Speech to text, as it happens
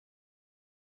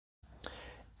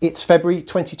It's February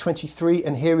 2023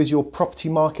 and here is your property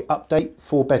market update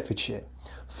for Bedfordshire.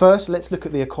 First, let's look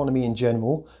at the economy in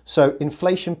general. So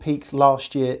inflation peaked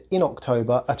last year in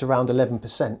October at around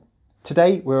 11%.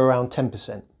 Today, we're around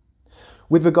 10%.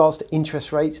 With regards to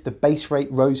interest rates, the base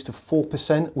rate rose to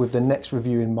 4% with the next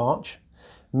review in March.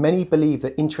 Many believe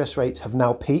that interest rates have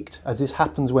now peaked, as this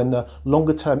happens when the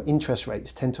longer term interest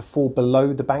rates tend to fall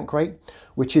below the bank rate,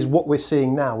 which is what we're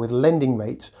seeing now with lending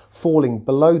rates falling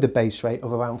below the base rate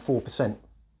of around 4%.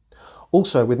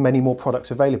 Also with many more products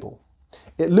available.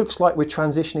 It looks like we're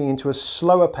transitioning into a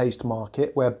slower paced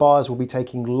market where buyers will be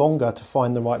taking longer to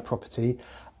find the right property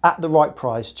at the right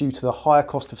price due to the higher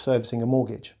cost of servicing a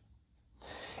mortgage.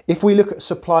 If we look at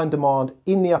supply and demand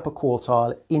in the upper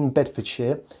quartile in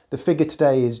Bedfordshire, the figure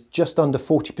today is just under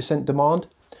 40% demand.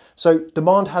 So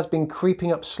demand has been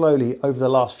creeping up slowly over the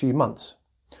last few months.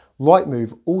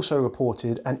 Rightmove also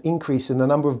reported an increase in the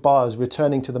number of buyers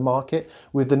returning to the market,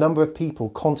 with the number of people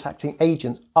contacting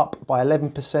agents up by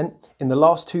 11% in the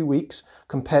last 2 weeks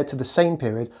compared to the same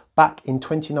period back in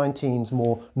 2019's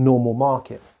more normal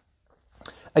market.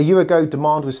 A year ago,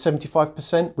 demand was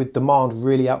 75%, with demand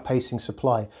really outpacing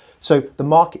supply. So the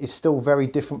market is still very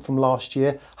different from last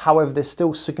year. However, there's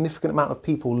still a significant amount of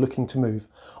people looking to move.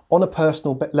 On a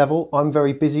personal level, I'm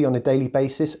very busy on a daily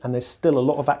basis and there's still a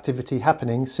lot of activity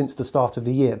happening since the start of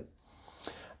the year.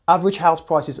 Average house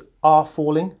prices are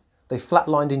falling. They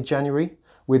flatlined in January,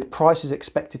 with prices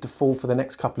expected to fall for the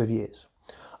next couple of years.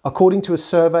 According to a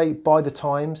survey by The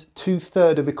Times,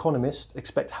 2/3 of economists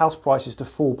expect house prices to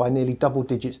fall by nearly double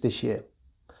digits this year.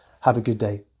 Have a good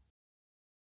day.